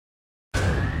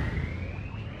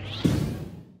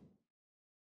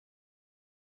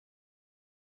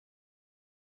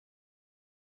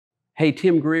Hey,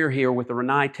 Tim Greer here with the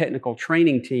Rinnai Technical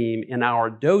Training Team in our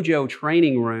dojo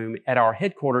training room at our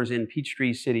headquarters in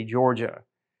Peachtree City, Georgia.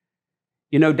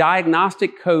 You know,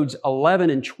 diagnostic codes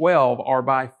 11 and 12 are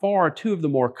by far two of the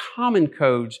more common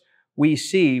codes we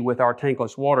see with our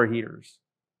tankless water heaters.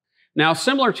 Now,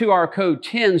 similar to our code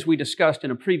 10s we discussed in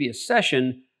a previous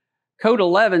session, code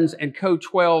 11s and code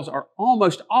 12s are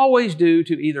almost always due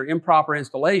to either improper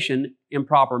installation,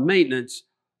 improper maintenance,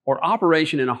 or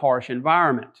operation in a harsh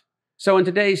environment. So in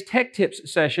today's Tech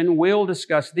Tips session, we'll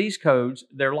discuss these codes,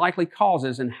 their likely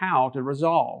causes, and how to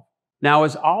resolve. Now,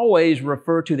 as always,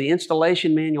 refer to the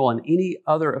installation manual and any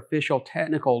other official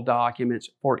technical documents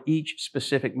for each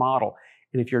specific model.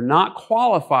 And if you're not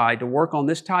qualified to work on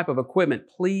this type of equipment,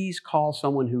 please call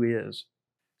someone who is.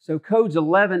 So codes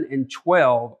 11 and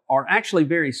 12 are actually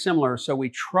very similar, so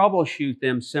we troubleshoot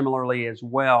them similarly as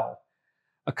well.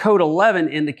 A code 11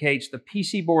 indicates the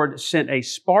PC board sent a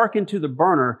spark into the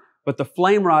burner, but the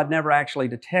flame rod never actually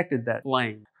detected that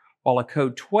flame, while a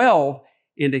code 12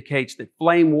 indicates that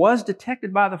flame was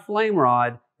detected by the flame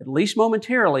rod, at least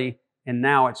momentarily, and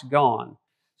now it's gone.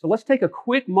 So let's take a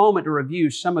quick moment to review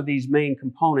some of these main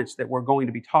components that we're going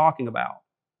to be talking about.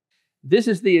 This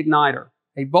is the igniter.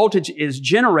 A voltage is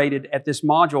generated at this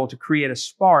module to create a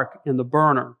spark in the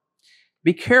burner.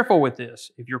 Be careful with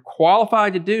this. If you're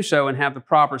qualified to do so and have the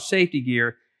proper safety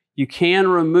gear, you can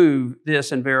remove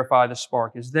this and verify the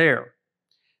spark is there.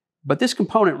 But this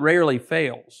component rarely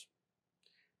fails.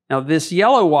 Now, this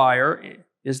yellow wire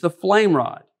is the flame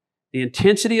rod. The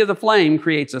intensity of the flame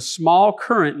creates a small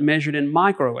current measured in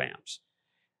microamps.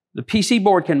 The PC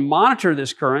board can monitor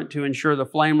this current to ensure the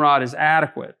flame rod is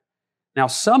adequate. Now,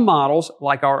 some models,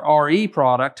 like our RE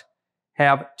product,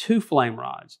 have two flame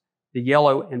rods, the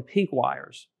yellow and pink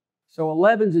wires. So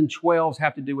 11s and 12s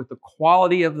have to do with the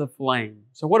quality of the flame.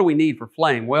 So what do we need for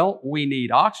flame? Well, we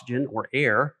need oxygen or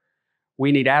air,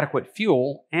 we need adequate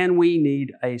fuel, and we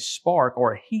need a spark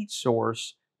or a heat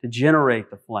source to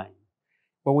generate the flame.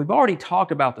 Well, we've already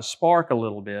talked about the spark a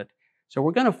little bit, so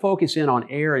we're going to focus in on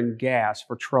air and gas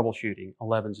for troubleshooting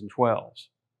 11s and 12s.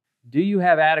 Do you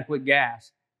have adequate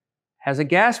gas? Has a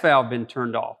gas valve been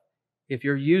turned off? If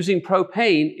you're using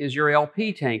propane, is your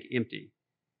LP tank empty?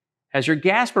 Has your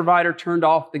gas provider turned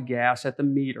off the gas at the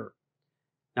meter?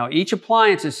 Now, each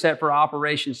appliance is set for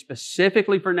operation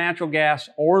specifically for natural gas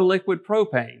or liquid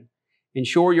propane.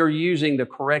 Ensure you're using the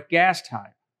correct gas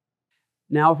type.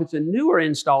 Now, if it's a newer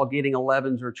install getting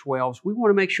 11s or 12s, we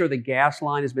want to make sure the gas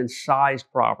line has been sized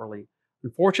properly.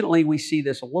 Unfortunately, we see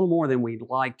this a little more than we'd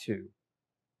like to.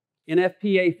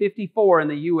 NFPA 54 in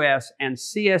the US and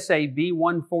CSA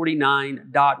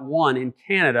B149.1 in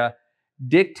Canada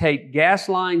dictate gas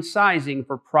line sizing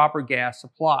for proper gas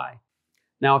supply.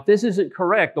 Now, if this isn't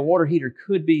correct, the water heater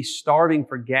could be starving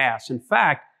for gas. In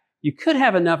fact, you could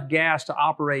have enough gas to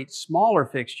operate smaller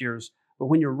fixtures, but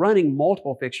when you're running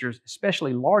multiple fixtures,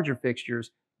 especially larger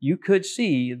fixtures, you could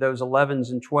see those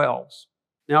 11s and 12s.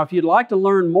 Now, if you'd like to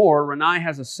learn more, Rinnai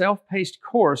has a self-paced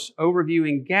course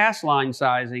overviewing gas line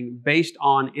sizing based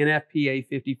on NFPA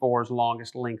 54's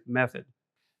longest length method.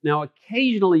 Now,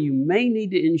 occasionally you may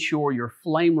need to ensure your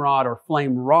flame rod or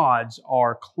flame rods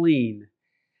are clean.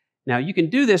 Now, you can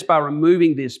do this by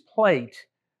removing this plate,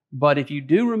 but if you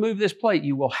do remove this plate,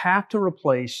 you will have to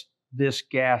replace this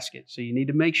gasket. So you need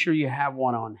to make sure you have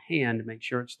one on hand to make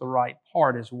sure it's the right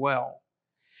part as well.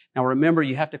 Now, remember,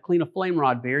 you have to clean a flame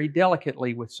rod very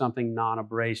delicately with something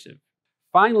non-abrasive.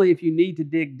 Finally, if you need to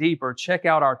dig deeper, check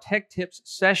out our Tech Tips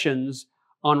sessions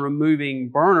on removing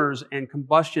burners and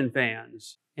combustion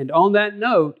fans. And on that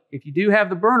note, if you do have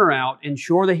the burner out,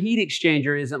 ensure the heat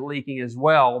exchanger isn't leaking as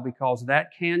well, because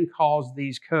that can cause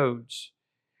these codes.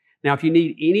 Now, if you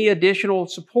need any additional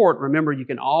support, remember you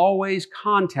can always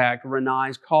contact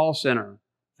Rinnai's call center.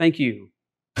 Thank you.